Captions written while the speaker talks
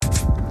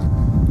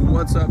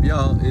What's up,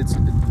 y'all? It's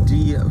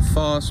D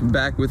Foss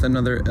back with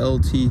another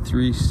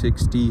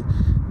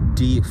LT360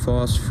 D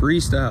Foss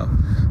freestyle.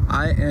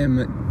 I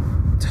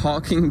am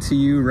talking to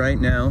you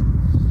right now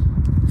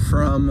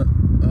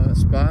from a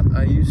spot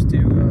I used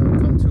to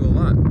come to a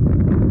lot.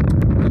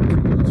 Went to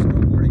go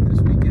snowboarding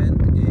this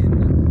weekend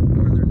in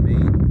northern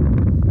Maine.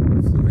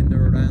 Flew into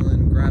Rhode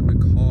Island, grabbed a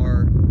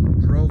car,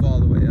 drove all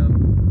the way up,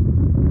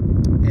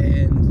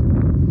 and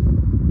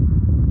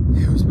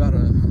it was about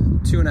a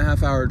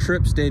 2.5 hour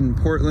trip. Stayed in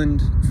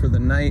Portland for the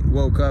night,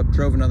 woke up,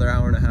 drove another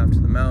 1.5 hours to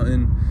the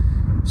mountain,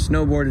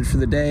 snowboarded for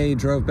the day,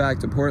 drove back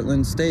to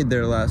Portland, stayed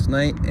there last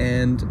night,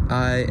 and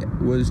I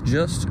was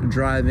just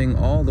driving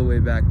all the way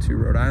back to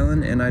Rhode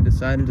Island, and I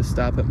decided to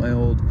stop at my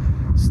old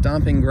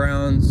stomping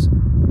grounds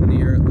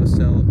near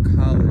LaSalle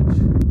College.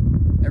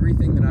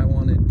 Everything that I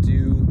want to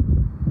do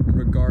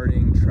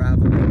regarding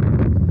traveling,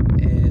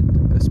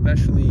 and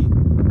especially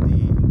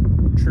the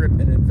trip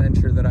and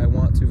adventure that I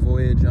want to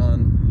voyage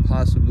on,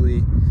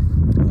 possibly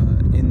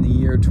in the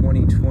year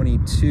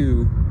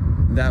 2022,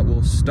 that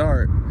will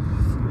start,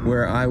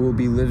 where I will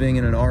be living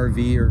in an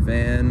RV or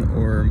van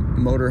or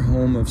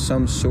motorhome of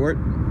some sort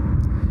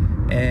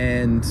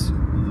and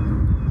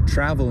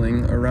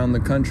traveling around the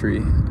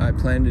country. I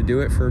plan to do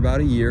it for about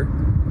a year,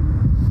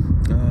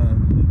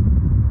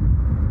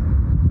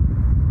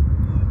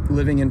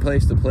 living in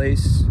place to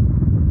place,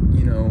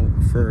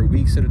 for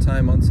weeks at a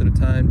time, months at a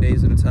time,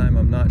 days at a time.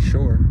 I'm not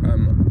sure.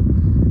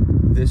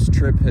 This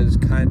trip has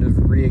kind of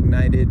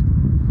reignited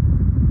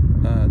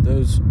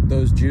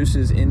those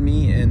juices in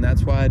me, and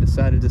that's why I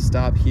decided to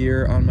stop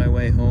here on my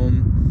way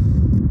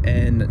home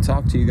and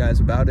talk to you guys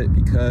about it,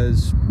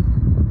 because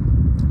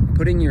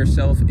putting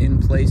yourself in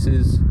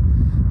places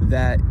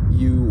that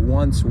you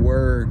once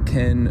were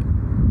can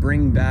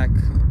bring back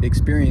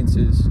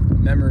experiences,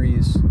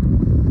 memories,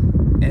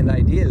 and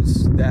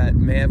ideas that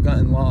may have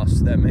gotten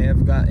lost, that may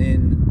have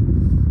gotten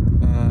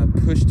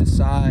pushed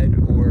aside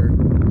or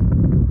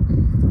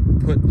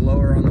put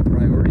lower on the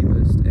priority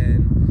list.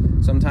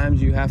 And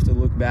sometimes you have to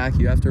look back,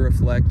 you have to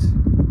reflect.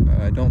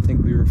 I don't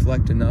think we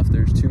reflect enough.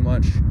 There's too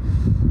much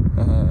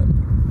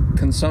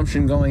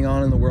consumption going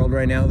on in the world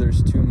right now.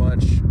 There's too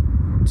much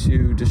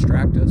to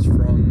distract us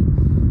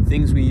from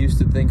things we used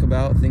to think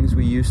about, things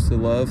we used to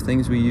love,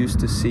 things we used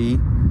to see,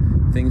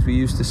 things we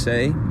used to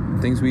say,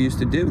 things we used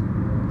to do.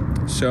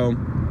 So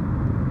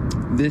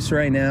this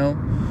right now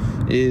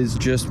is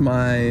just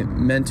my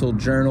mental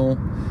journal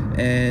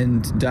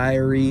and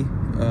diary,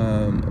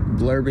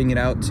 blurbing it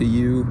out to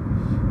you,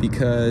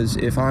 because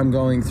if I'm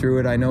going through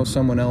it, I know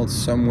someone else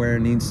somewhere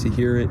needs to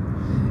hear it,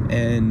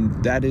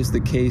 and that is the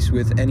case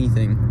with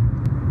anything.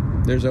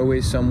 There's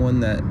always someone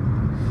that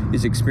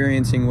is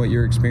experiencing what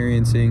you're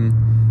experiencing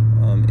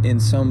in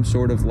some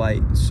sort of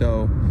light,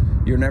 so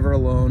you're never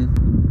alone,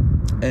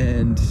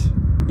 and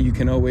you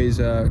can always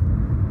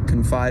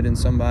confide in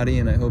somebody,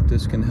 and I hope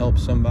this can help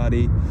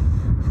somebody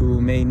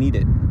who may need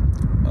it.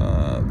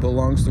 But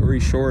long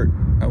story short,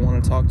 I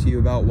want to talk to you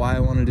about why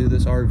I want to do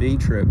this RV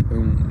trip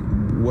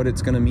and what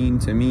it's going to mean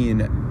to me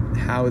and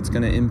how it's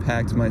going to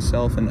impact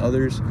myself and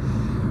others.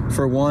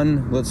 For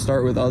one, let's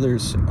start with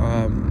others.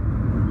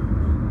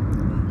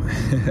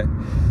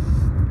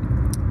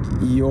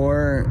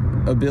 Your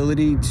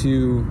ability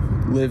to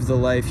live the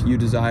life you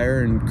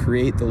desire and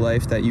create the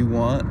life that you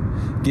want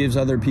gives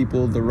other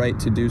people the right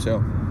to do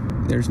so.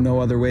 There's no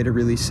other way to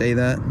really say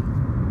that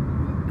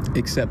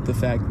except the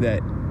fact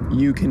that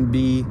you can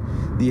be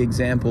the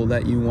example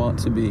that you want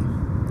to be.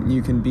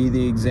 You can be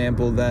the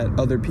example that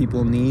other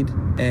people need,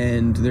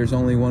 and there's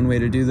only one way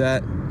to do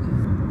that: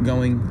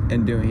 going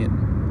and doing it.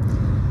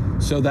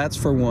 So that's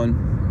for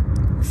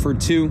one. For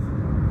two,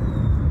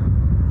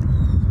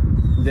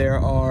 there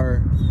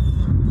are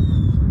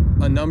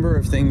a number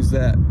of things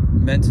that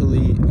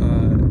mentally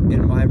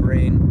in my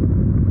brain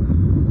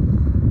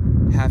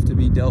have to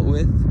be dealt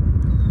with,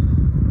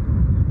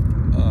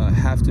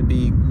 have to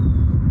be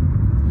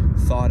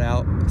thought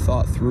out,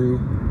 thought through,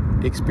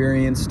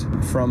 experienced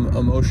from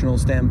emotional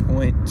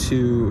standpoint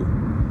to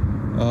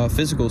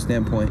physical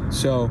standpoint.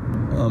 So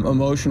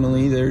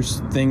emotionally,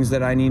 there's things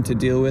that I need to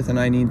deal with and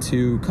I need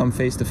to come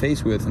face to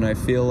face with, and I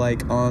feel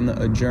like on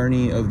a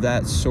journey of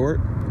that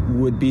sort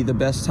would be the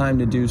best time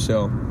to do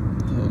so.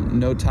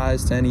 No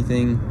ties to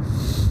anything,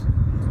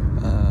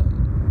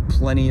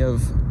 plenty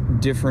of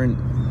different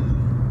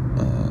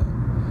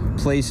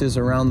places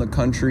around the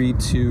country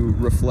to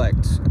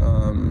reflect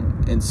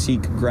and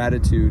seek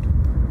gratitude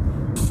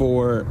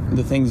for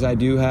the things I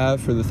do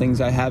have, for the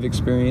things I have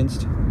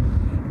experienced,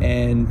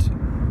 and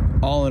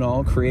all in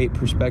all, create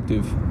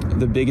perspective.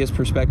 The biggest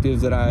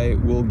perspective that I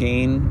will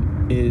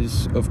gain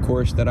is, of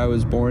course, that I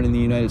was born in the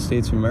United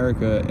States of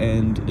America,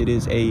 and it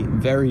is a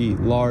very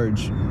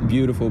large,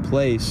 beautiful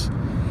place,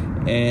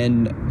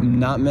 and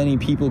not many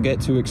people get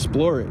to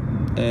explore it.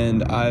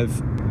 And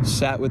I've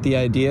sat with the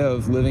idea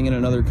of living in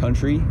another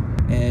country,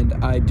 and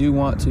I do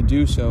want to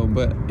do so,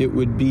 but it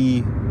would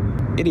be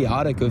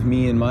idiotic of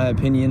me, in my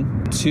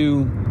opinion,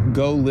 to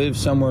go live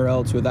somewhere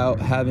else without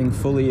having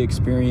fully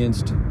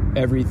experienced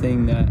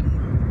everything that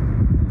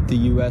the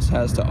US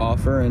has to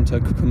offer and to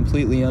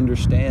completely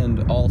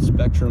understand all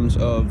spectrums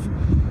of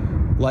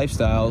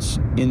lifestyles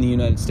in the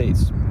United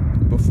States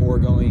before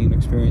going and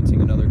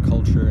experiencing another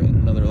culture and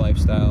another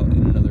lifestyle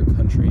in another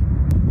country.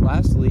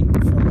 Lastly,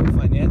 from a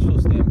financial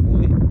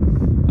standpoint,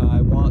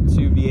 I want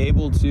to be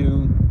able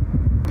to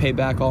pay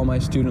back all my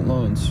student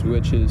loans,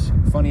 which is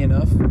funny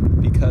enough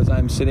because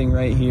I'm sitting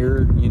right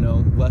here,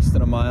 less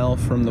than a mile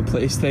from the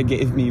place that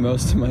gave me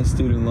most of my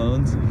student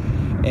loans.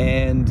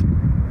 And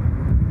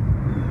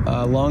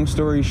long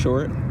story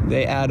short,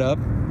 they add up.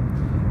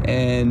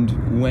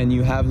 And when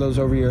you have those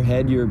over your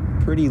head, you're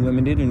pretty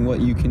limited in what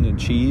you can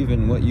achieve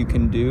and what you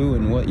can do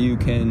and what you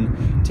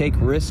can take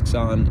risks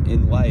on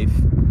in life.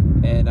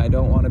 And I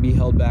don't want to be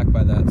held back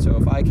by that. So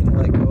if I can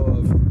let go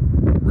of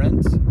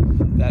rent,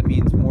 that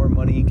means more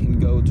money can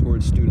go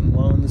towards student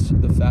loans.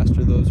 The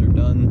faster those are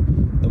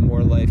done, the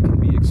more life can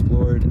be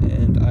explored,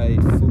 and I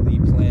fully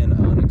plan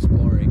on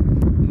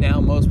exploring.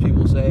 Now, most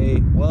people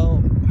say,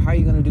 well, how are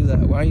you going to do that?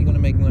 Why are you going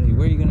to make money?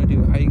 What are you going to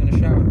do? How are you going to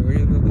shower?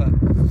 Blah, blah, blah.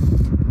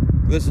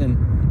 Listen,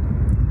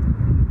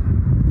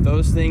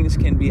 those things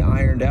can be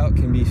ironed out,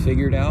 can be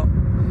figured out.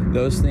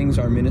 Those things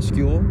are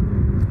minuscule.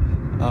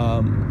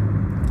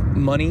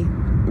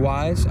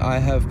 Money-wise, I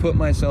have put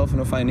myself in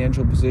a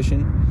financial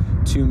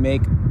position to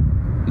make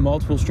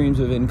multiple streams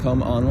of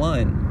income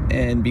online.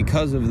 And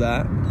because of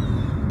that,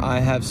 I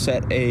have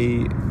set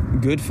a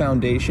good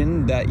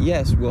foundation that,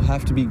 yes, will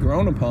have to be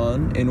grown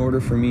upon in order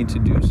for me to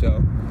do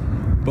so.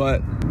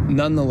 But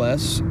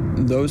nonetheless,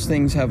 those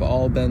things have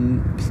all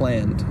been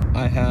planned.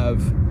 I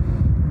have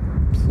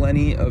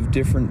plenty of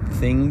different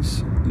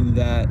things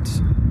that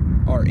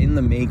are in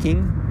the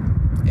making.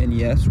 And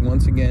yes,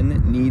 once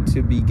again, need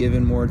to be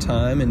given more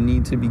time and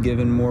need to be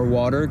given more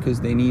water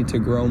because they need to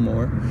grow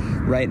more.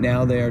 Right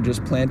now, they are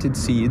just planted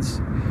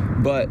seeds,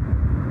 but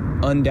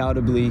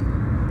undoubtedly,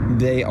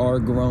 they are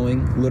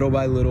growing little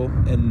by little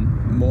and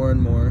more.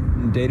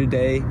 And day to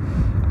day,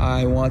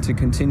 I want to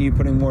continue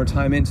putting more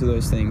time into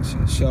those things.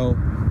 So,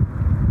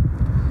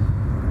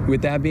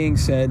 with that being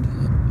said,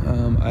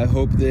 I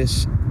hope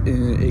this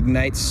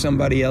ignites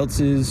somebody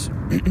else's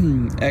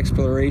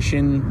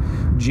exploration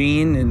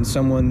gene and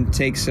someone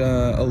takes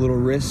a little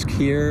risk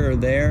here or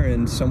there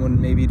and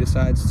someone maybe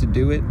decides to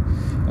do it.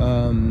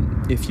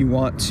 If you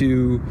want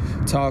to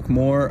talk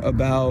more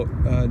about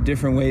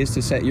different ways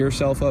to set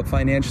yourself up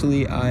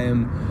financially, I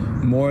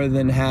am more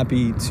than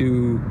happy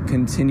to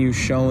continue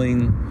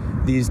showing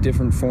these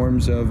different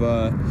forms of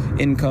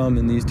income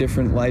and these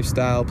different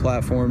lifestyle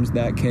platforms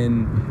that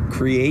can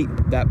create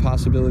that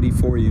possibility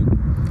for you.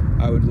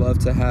 I would love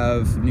to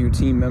have new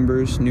team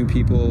members, new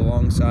people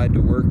alongside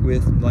to work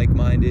with,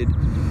 like-minded,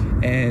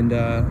 and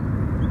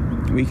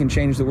we can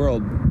change the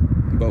world.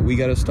 But we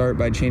got to start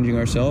by changing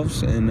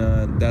ourselves, and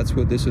that's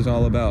what this is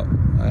all about.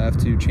 I have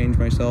to change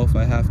myself.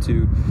 I have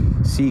to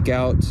seek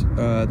out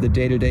the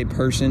day-to-day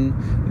person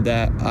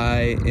that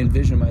I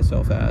envision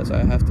myself as.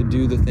 I have to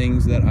do the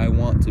things that I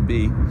want to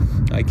be.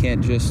 I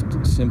can't just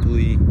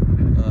simply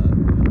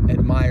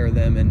admire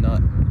them and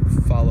not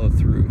follow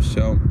through.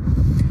 So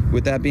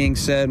with that being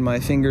said, my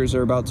fingers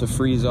are about to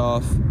freeze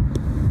off.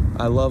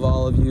 I love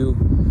all of you.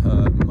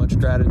 Much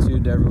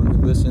gratitude to everyone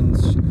who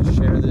listens.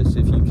 Share this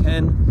if you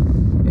can.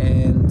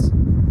 And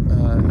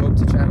hope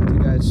to chat with you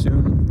guys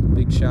soon.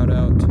 Big shout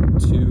out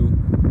to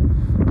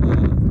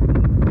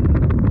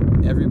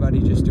everybody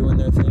just doing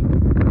their thing.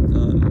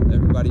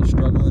 Everybody's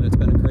struggling. It's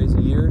been a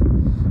crazy year.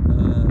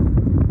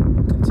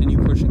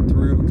 Continue pushing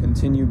through.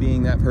 Continue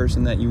being that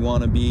person that you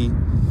want to be.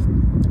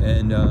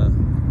 And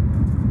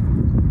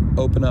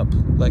open up,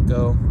 let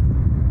go,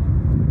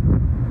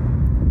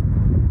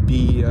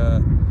 be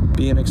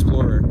an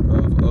explorer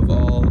of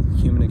all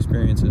human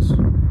experiences.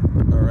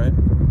 All right?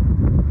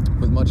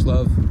 With much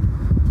love,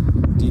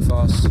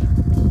 DFOS.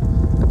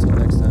 Until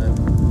next time,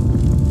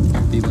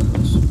 be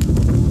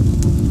limitless.